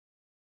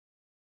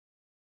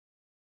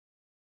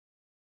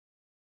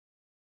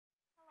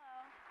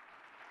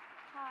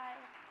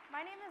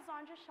My name is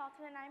Zandra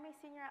Shelton, and I'm a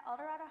senior at El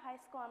Dorado High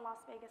School in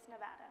Las Vegas,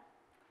 Nevada.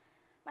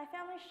 My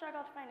family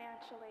struggled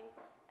financially,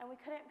 and we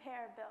couldn't pay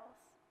our bills.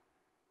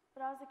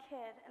 But I was a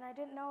kid, and I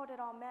didn't know what it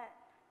all meant.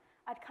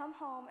 I'd come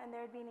home, and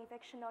there would be an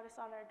eviction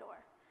notice on our door.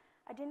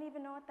 I didn't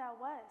even know what that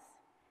was.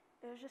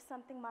 It was just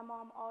something my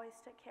mom always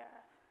took care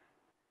of.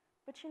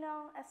 But you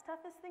know, as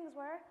tough as things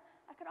were,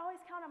 I could always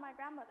count on my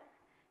grandmother.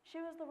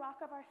 She was the rock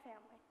of our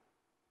family,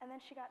 and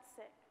then she got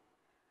sick.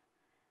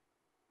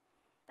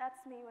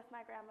 That's me with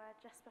my grandma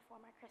just before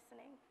my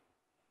christening.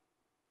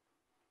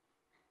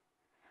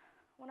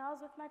 When I was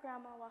with my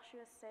grandma while she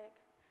was sick,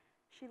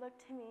 she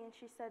looked to me and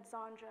she said,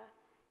 "Zandra,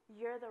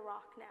 you're the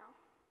rock now."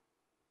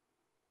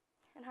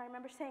 And I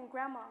remember saying,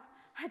 "Grandma,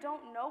 I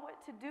don't know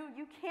what to do.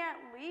 You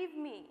can't leave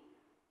me."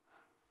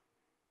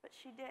 But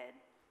she did.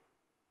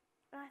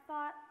 And I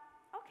thought,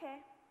 okay,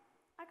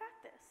 I got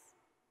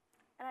this.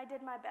 And I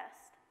did my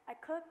best. I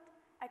cooked,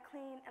 I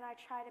cleaned, and I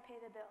tried to pay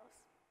the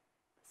bills.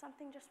 But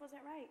something just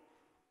wasn't right.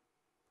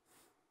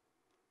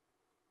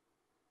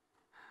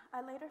 I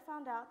later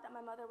found out that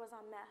my mother was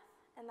on meth,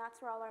 and that's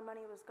where all our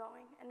money was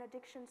going. An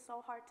addiction so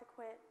hard to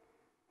quit,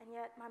 and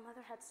yet my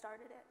mother had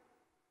started it.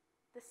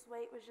 This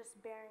weight was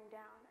just bearing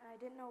down, and I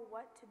didn't know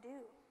what to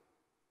do.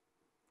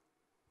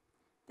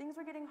 Things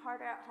were getting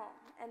harder at home,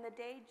 and the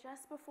day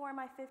just before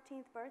my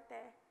 15th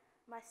birthday,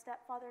 my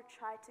stepfather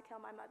tried to kill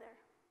my mother.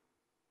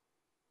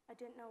 I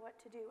didn't know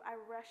what to do. I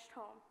rushed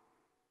home.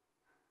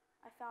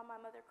 I found my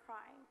mother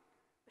crying,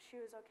 but she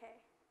was okay.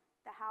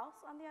 The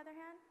house, on the other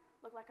hand,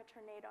 looked like a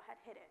tornado had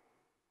hit it.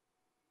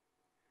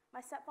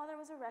 My stepfather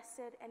was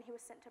arrested and he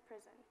was sent to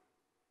prison.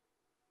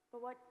 But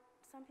what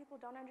some people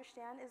don't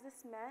understand is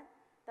this meant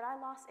that I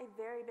lost a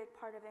very big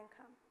part of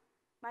income.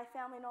 My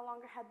family no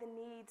longer had the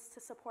needs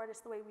to support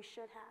us the way we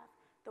should have,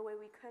 the way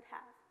we could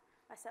have.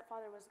 My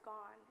stepfather was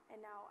gone,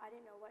 and now I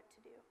didn't know what to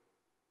do.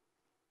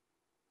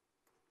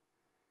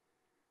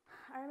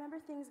 I remember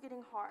things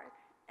getting hard,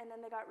 and then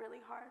they got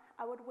really hard.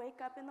 I would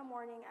wake up in the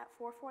morning at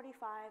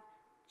 4:45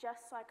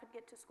 just so I could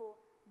get to school,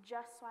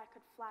 just so I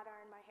could flat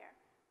iron my hair,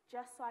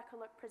 just so I could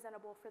look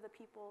presentable for the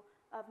people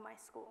of my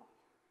school.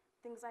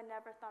 Things I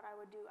never thought I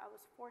would do, I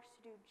was forced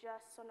to do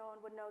just so no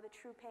one would know the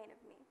true pain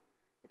of me,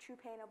 the true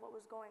pain of what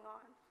was going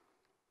on.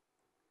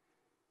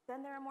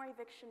 Then there were more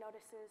eviction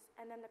notices,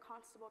 and then the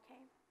constable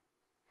came.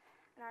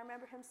 And I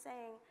remember him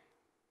saying,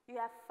 "You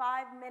have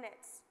 5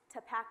 minutes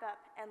to pack up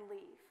and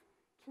leave."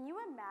 Can you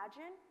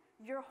imagine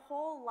your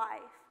whole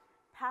life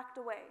packed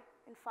away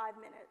in 5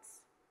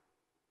 minutes?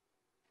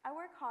 I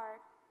work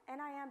hard,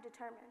 and I am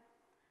determined,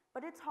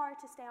 but it's hard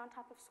to stay on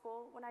top of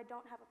school when I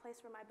don't have a place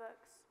for my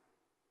books.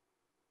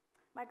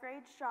 My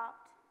grades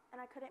dropped,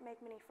 and I couldn't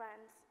make many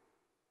friends.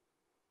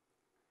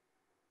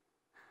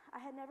 I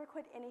had never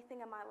quit anything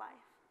in my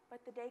life,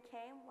 but the day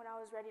came when I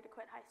was ready to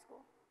quit high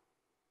school,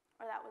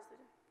 or that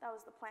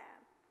was the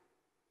plan.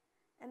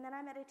 And then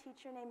I met a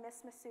teacher named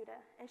Miss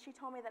Masuda, and she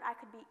told me that I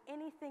could be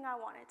anything I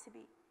wanted to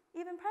be,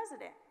 even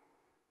president.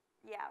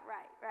 Yeah,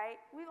 right?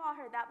 We've all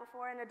heard that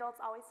before, and adults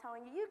always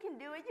telling you, you can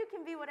do it, you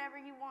can be whatever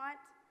you want.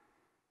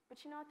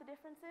 But you know what the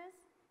difference is?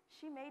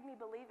 She made me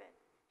believe it.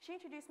 She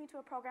introduced me to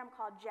a program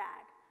called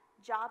JAG,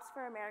 Jobs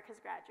for America's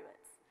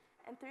Graduates.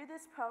 And through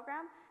this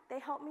program, they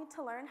helped me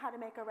to learn how to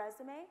make a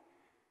resume,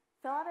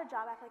 fill out a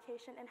job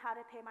application, and how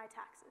to pay my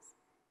taxes,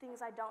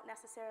 things I don't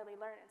necessarily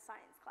learn in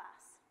science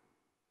class.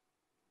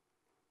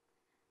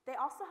 They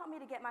also helped me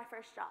to get my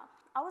first job.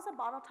 I was a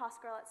bottle toss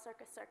girl at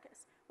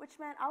Circus, which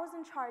meant I was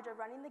in charge of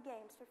running the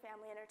games for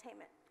family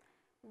entertainment.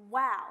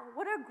 Wow,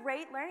 what a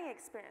great learning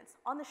experience.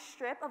 On the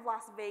strip of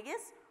Las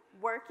Vegas,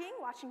 working,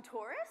 watching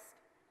tourists.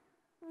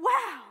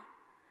 Wow,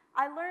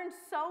 I learned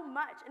so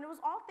much, and it was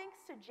all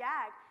thanks to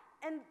JAG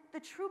and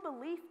the true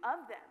belief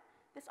of them.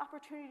 This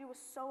opportunity was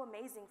so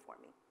amazing for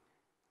me.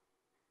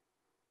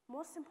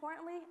 Most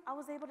importantly, I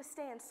was able to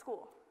stay in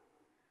school.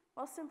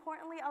 Most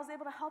importantly, I was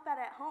able to help out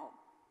at home.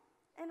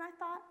 And I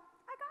thought,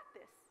 I got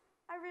this.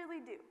 I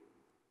really do.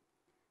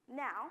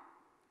 Now,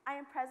 I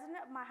am president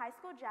of my high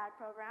school JAG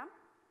program.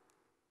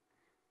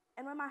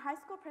 And when my high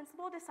school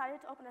principal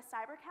decided to open a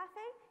cyber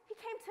cafe, he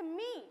came to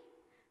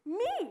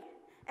me,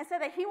 and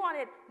said that he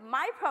wanted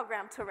my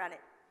program to run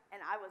it,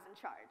 and I was in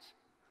charge.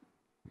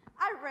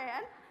 I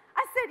ran.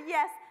 I said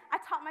yes. I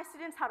taught my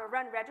students how to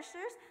run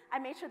registers. I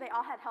made sure they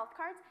all had health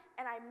cards,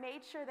 and I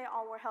made sure they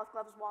all wore health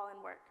gloves while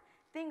in work.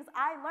 Things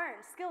I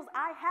learned, skills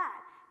I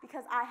had,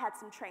 because I had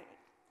some training.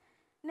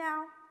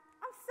 Now,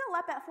 I'm still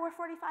up at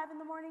 4:45 in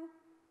the morning,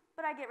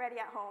 but I get ready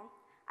at home.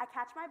 I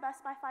catch my bus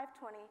by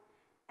 5:20,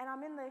 and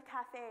I'm in the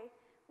cafe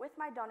with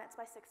my donuts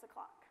by 6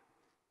 o'clock.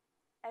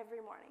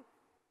 Every morning,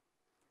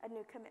 a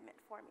new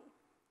commitment for me.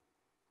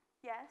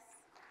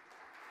 Yes.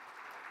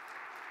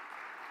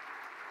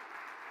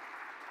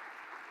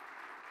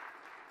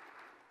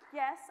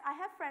 Yes, I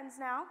have friends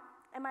now,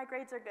 and my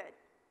grades are good.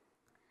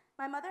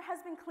 My mother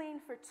has been clean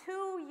for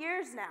 2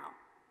 years now.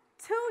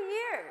 2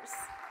 years.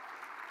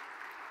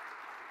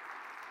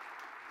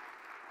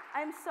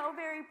 I'm so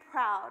very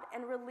proud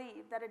and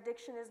relieved that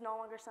addiction is no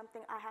longer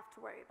something I have to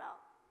worry about.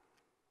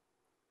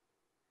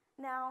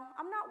 Now,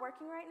 I'm not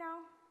working right now,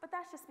 but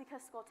that's just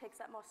because school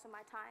takes up most of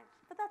my time.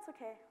 But that's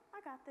okay,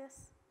 I got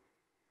this.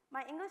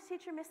 My English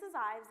teacher, Mrs.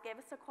 Ives, gave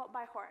us a quote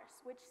by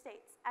Horace, which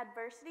states,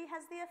 "Adversity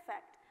has the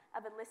effect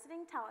of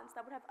eliciting talents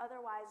that would have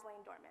otherwise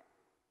lain dormant."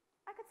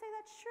 I could say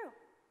that's true.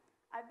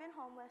 I've been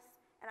homeless,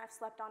 and I've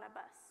slept on a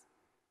bus.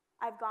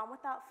 I've gone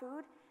without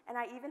food, and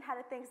I even had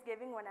a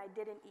Thanksgiving when I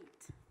didn't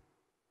eat.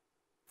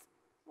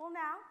 Well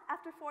now,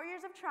 after 4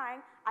 years of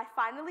trying, I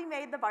finally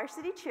made the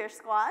varsity cheer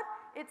squad.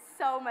 It's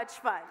so much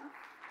fun.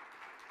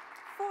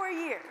 4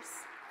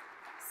 years.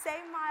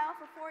 Same mile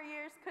for 4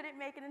 years, couldn't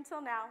make it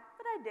until now,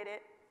 but I did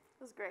it.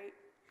 It was great.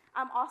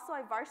 I'm also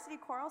a varsity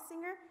choral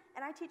singer,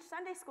 and I teach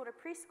Sunday school to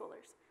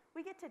preschoolers.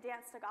 We get to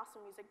dance to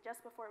gospel music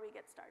just before we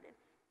get started.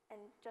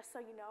 And just so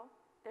you know,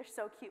 they're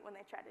so cute when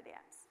they try to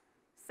dance.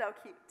 So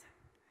cute.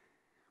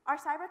 Our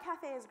cyber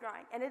cafe is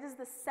growing, and it is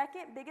the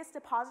second biggest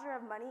depositor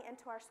of money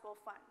into our school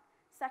fund,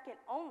 second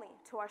only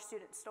to our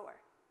student store.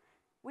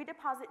 We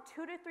deposit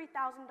 $2,000 to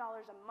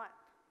 $3,000 a month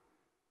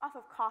off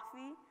of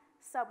coffee,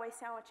 Subway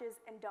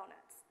sandwiches, and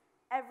donuts.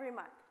 Every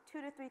month,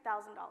 $2,000 to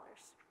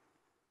 $3,000.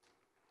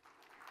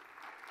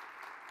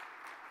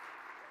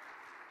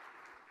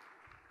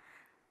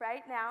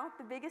 Right now,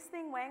 the biggest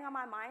thing weighing on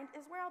my mind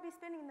is where I'll be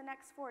spending the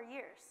next 4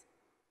 years.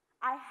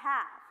 I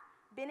have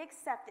been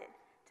accepted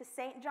to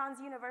St. John's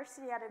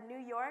University out of New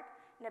York,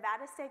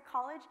 Nevada State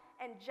College,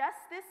 and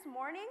just this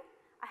morning,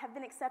 I have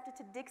been accepted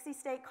to Dixie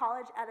State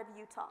College out of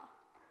Utah.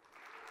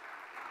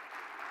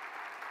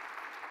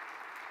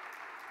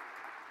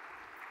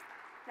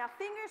 Now,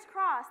 fingers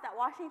crossed that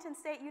Washington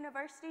State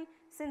University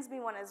sends me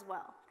one as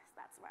well, because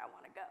that's where I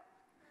want to go.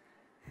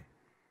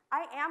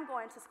 I am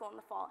going to school in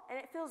the fall, and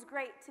it feels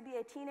great to be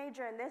a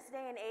teenager in this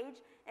day and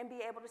age and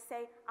be able to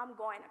say, I'm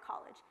going to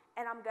college,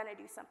 and I'm going to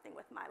do something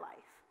with my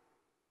life.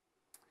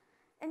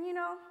 And you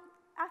know,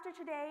 after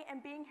today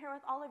and being here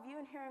with all of you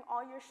and hearing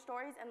all your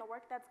stories and the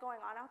work that's going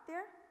on out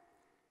there,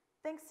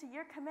 thanks to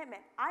your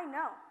commitment, I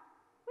know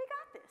we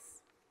got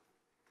this.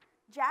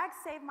 JAG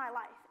saved my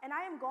life, and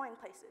I am going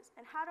places.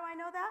 And how do I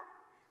know that?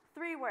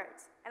 3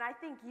 words, and I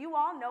think you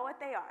all know what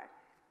they are.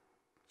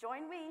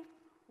 Join me.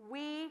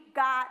 We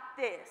got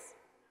this.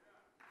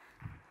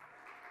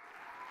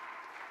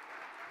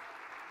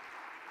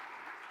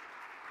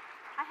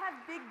 I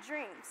have big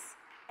dreams,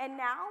 and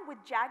now with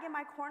JAG in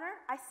my corner,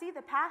 I see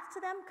the path to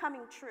them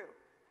coming true.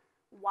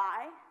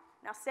 Why?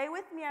 Now say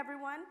with me,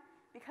 everyone,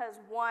 because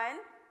 1,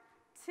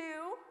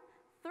 2,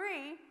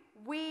 3,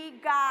 we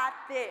got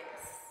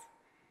this.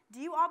 Do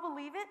you all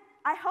believe it?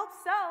 I hope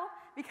so,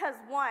 because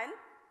 1,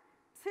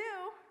 2,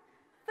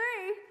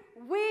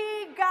 3,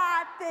 we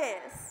got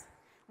this.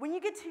 When you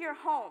get to your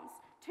homes,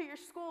 to your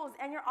schools,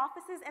 and your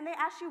offices, and they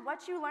ask you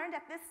what you learned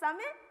at this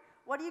summit,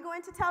 what are you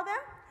going to tell them?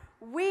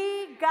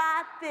 We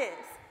got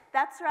this.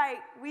 That's right,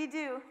 we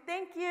do.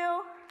 Thank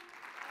you.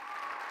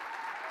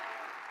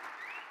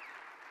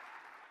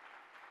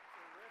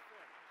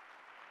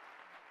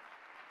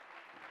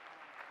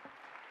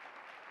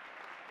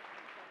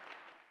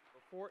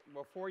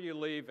 Before you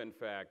leave, in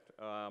fact,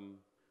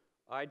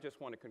 I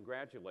just want to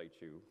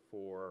congratulate you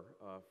for,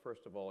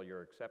 first of all,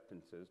 your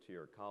acceptances to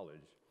your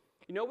college.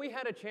 You know, we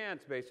had a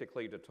chance,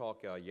 basically, to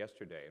talk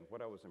yesterday, and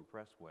what I was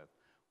impressed with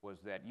was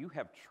that you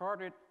have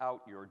charted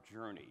out your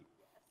journey.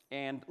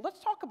 And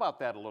let's talk about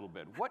that a little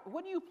bit.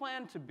 What do you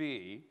plan to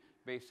be,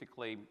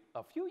 basically,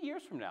 a few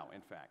years from now,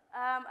 in fact?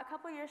 A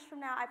couple years from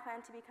now, I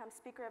plan to become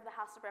Speaker of the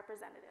House of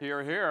Representatives.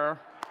 Hear, hear.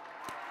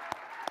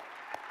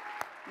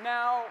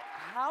 Now,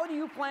 how do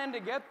you plan to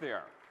get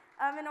there?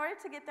 In order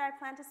to get there, I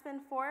plan to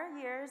spend 4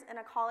 years in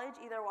a college,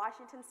 either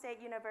Washington State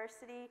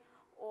University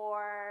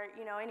or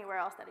anywhere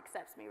else that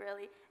accepts me,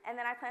 really. And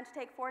then I plan to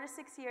take 4 to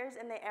 6 years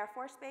in the Air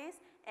Force Base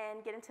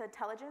and get into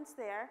intelligence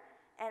there.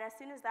 And as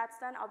soon as that's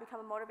done, I'll become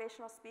a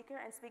motivational speaker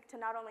and speak to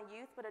not only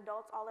youth, but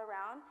adults all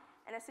around.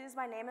 And as soon as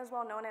my name is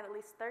well known in at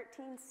least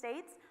 13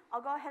 states,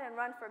 I'll go ahead and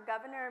run for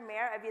governor or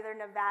mayor of either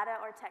Nevada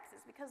or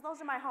Texas, because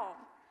those are my home,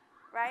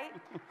 right?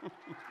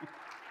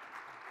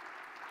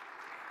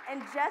 And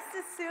just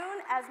as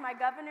soon as my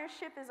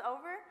governorship is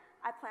over,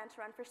 I plan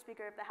to run for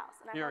Speaker of the House.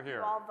 And I hope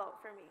you all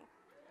vote for me.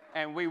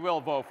 And we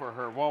will vote for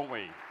her, won't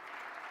we?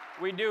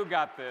 We do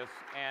got this,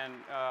 and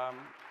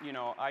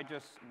I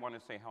just want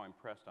to say how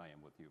impressed I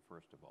am with you,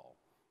 first of all.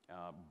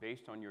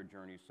 Based on your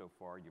journey so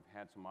far, you've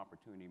had some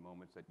opportunity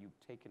moments that you've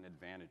taken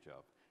advantage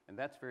of, and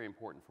that's very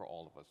important for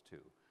all of us,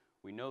 too.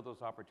 We know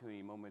those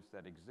opportunity moments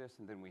that exist,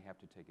 and then we have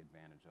to take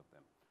advantage of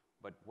them.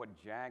 But what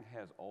JAG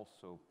has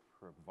also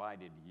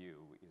provided you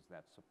is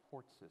that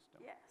support system,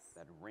 yes.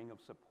 That ring of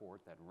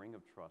support, that ring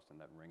of trust, and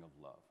that ring of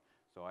love.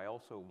 So I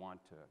also want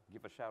to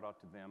give a shout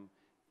out to them.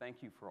 Thank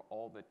you for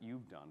all that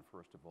you've done,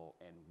 first of all,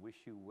 and wish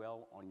you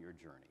well on your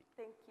journey.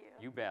 Thank you.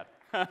 You bet.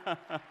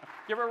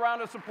 Give her a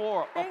round of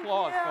applause, Thank you.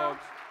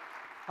 folks.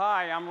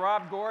 Hi, I'm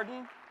Rob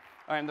Gordon.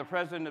 I'm the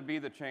president of Be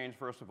the Change.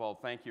 First of all,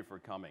 thank you for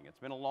coming. It's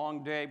been a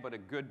long day, but a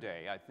good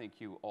day. I think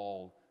you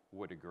all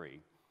would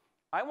agree.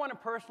 I want to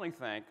personally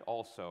thank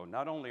also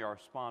not only our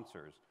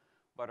sponsors,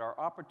 but our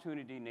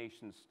Opportunity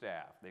Nation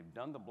staff. They've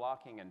done the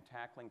blocking and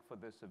tackling for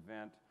this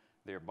event.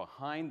 They're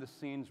behind the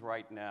scenes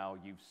right now.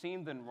 You've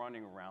seen them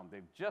running around.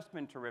 They've just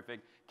been terrific.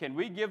 Can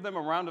we give them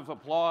a round of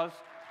applause?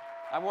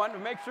 I want to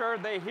make sure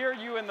they hear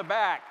you in the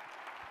back.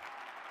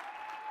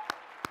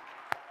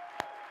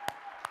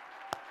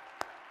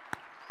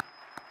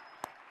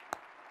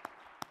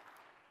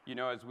 You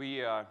know, as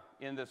we,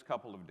 in this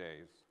couple of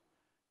days,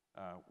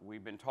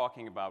 we've been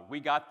talking about,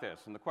 we got this.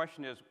 And the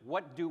question is,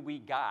 what do we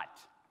got?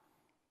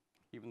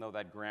 Even though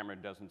that grammar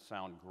doesn't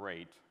sound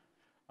great,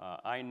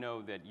 I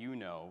know that you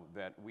know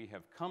that we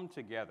have come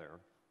together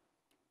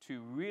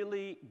to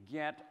really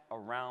get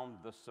around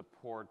the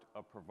support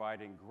of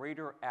providing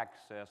greater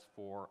access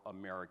for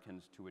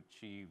Americans to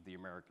achieve the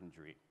American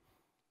dream.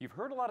 You've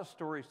heard a lot of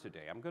stories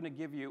today. I'm going to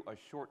give you a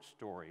short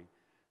story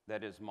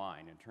that is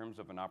mine in terms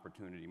of an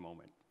opportunity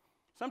moment.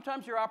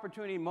 Sometimes your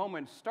opportunity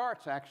moment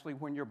starts actually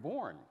when you're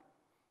born.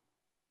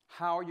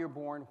 How you're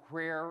born,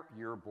 where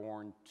you're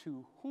born,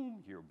 to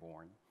whom you're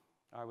born.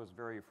 I was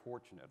very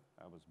fortunate.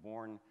 I was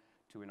born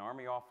to an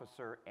Army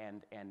officer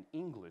and an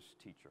English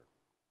teacher.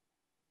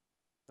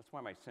 That's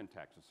why my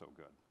syntax is so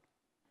good.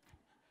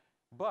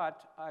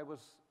 But I was,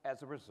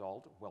 as a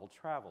result,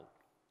 well-traveled.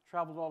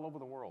 Traveled all over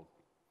the world.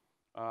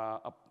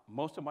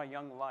 Most of my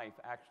young life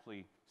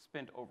actually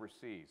spent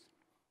overseas,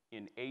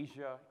 in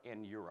Asia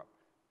and Europe.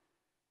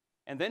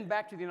 And then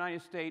back to the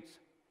United States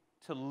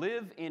to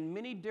live in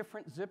many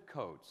different zip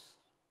codes.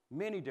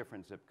 Many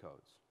different zip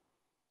codes.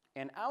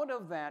 And out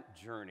of that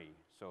journey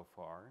so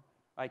far,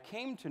 I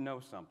came to know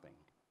something.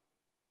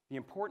 The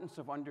importance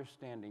of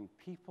understanding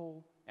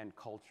people and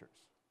cultures.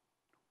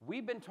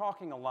 We've been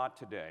talking a lot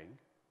today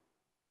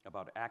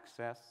about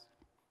access,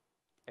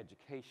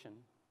 education,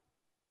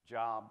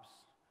 jobs,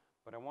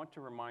 but I want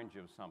to remind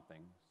you of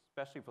something,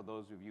 especially for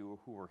those of you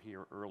who were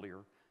here earlier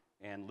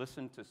and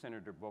listened to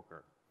Senator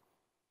Booker.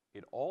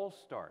 It all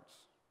starts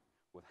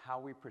with how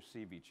we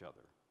perceive each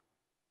other.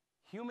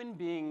 Human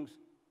beings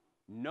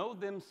know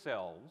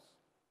themselves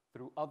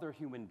through other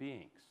human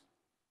beings.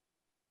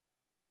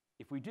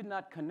 If we did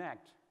not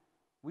connect,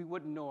 we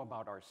wouldn't know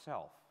about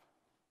ourselves.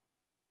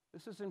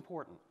 This is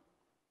important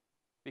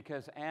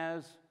because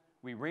as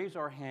we raise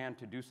our hand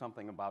to do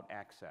something about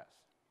access,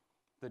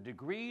 the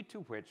degree to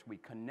which we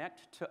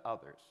connect to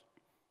others,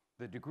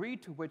 the degree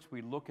to which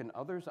we look in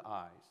others'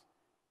 eyes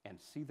and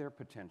see their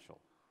potential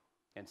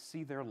and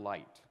see their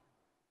light,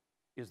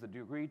 is the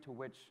degree to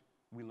which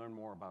we learn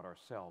more about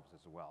ourselves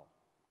as well.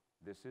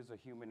 This is a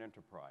human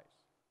enterprise.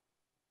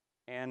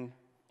 And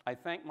I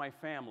thank my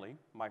family,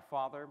 my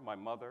father, my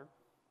mother,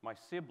 my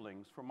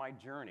siblings for my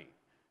journey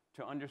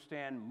to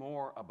understand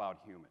more about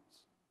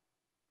humans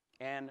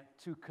and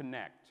to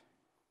connect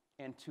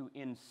and to,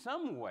 in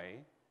some way,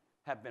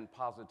 have been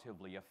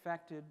positively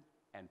affected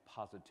and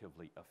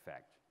positively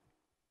affect.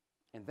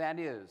 And that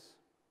is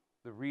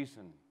the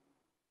reason,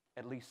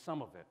 at least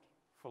some of it,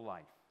 for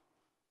life,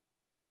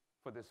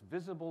 for this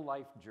visible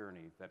life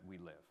journey that we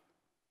live.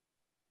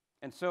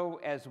 And so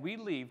as we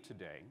leave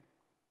today,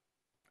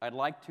 I'd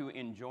like to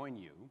enjoin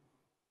you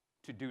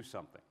to do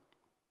something.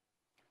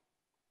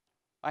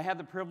 I had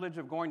the privilege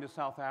of going to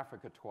South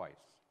Africa twice,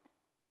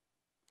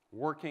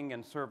 working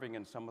and serving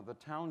in some of the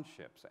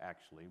townships,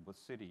 actually, with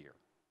City Year,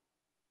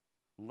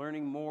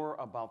 learning more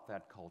about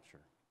that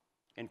culture,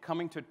 and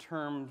coming to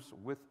terms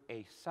with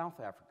a South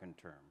African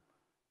term,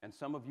 and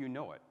some of you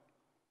know it.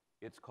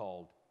 It's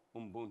called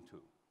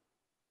Ubuntu.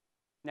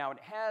 Now, it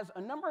has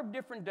a number of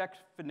different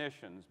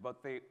definitions,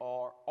 but they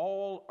are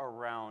all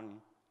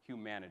around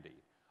humanity,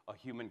 a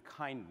human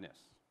kindness,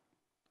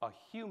 a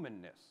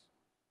humanness,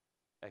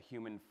 a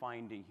human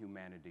finding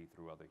humanity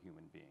through other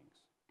human beings.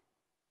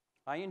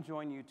 I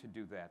enjoin you to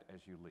do that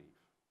as you leave.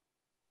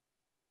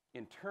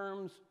 In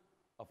terms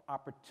of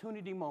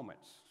opportunity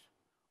moments,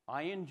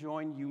 I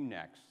enjoin you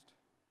next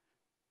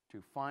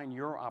to find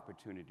your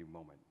opportunity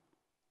moment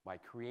by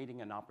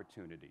creating an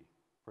opportunity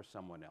for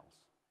someone else.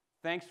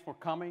 Thanks for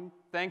coming.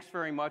 Thanks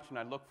very much, and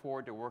I look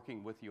forward to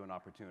working with you on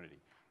opportunity.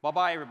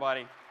 Bye-bye,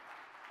 everybody.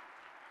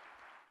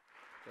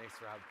 Thanks,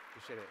 Rob.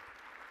 Appreciate it.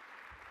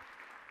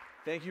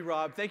 Thank you,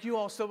 Rob. Thank you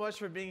all so much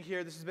for being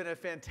here. This has been a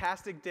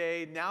fantastic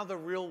day. Now the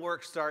real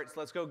work starts.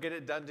 Let's go get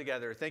it done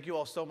together. Thank you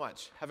all so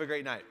much. Have a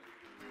great night.